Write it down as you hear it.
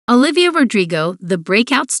Olivia Rodrigo, the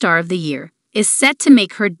breakout star of the year, is set to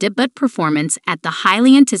make her debut performance at the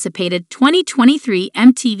highly anticipated 2023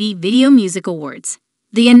 MTV Video Music Awards.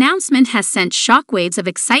 The announcement has sent shockwaves of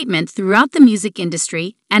excitement throughout the music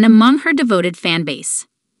industry and among her devoted fan base.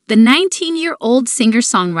 The 19-year-old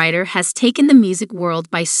singer-songwriter has taken the music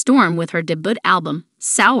world by storm with her debut album,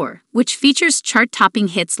 Sour, which features chart-topping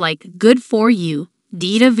hits like Good For You,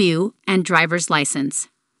 Deed of You, and Driver's License.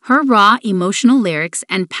 Her raw, emotional lyrics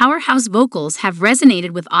and powerhouse vocals have resonated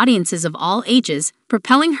with audiences of all ages,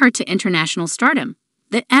 propelling her to international stardom.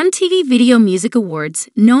 The MTV Video Music Awards,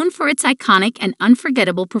 known for its iconic and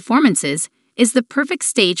unforgettable performances, is the perfect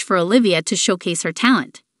stage for Olivia to showcase her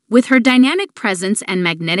talent. With her dynamic presence and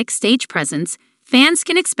magnetic stage presence, fans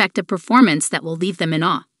can expect a performance that will leave them in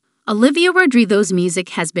awe. Olivia Rodrigo's music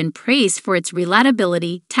has been praised for its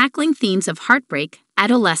relatability, tackling themes of heartbreak,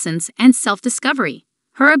 adolescence, and self-discovery.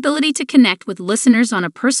 Her ability to connect with listeners on a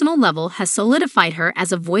personal level has solidified her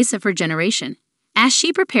as a voice of her generation. As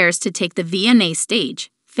she prepares to take the VMA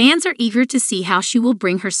stage, fans are eager to see how she will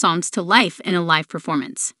bring her songs to life in a live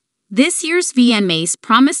performance. This year's VMAs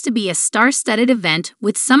promise to be a star-studded event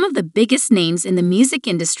with some of the biggest names in the music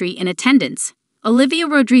industry in attendance. Olivia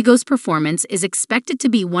Rodrigo's performance is expected to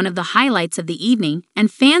be one of the highlights of the evening,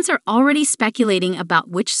 and fans are already speculating about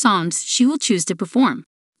which songs she will choose to perform.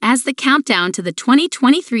 As the countdown to the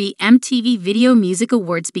 2023 MTV Video Music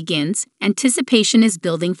Awards begins, anticipation is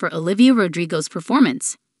building for Olivia Rodrigo's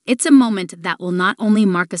performance. It's a moment that will not only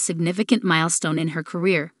mark a significant milestone in her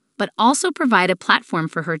career, but also provide a platform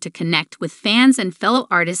for her to connect with fans and fellow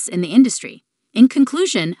artists in the industry. In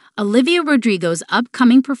conclusion, Olivia Rodrigo's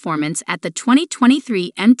upcoming performance at the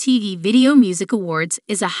 2023 MTV Video Music Awards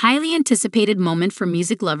is a highly anticipated moment for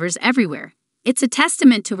music lovers everywhere. It's a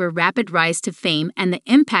testament to her rapid rise to fame and the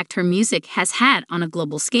impact her music has had on a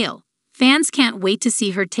global scale. Fans can't wait to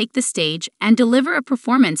see her take the stage and deliver a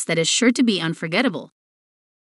performance that is sure to be unforgettable.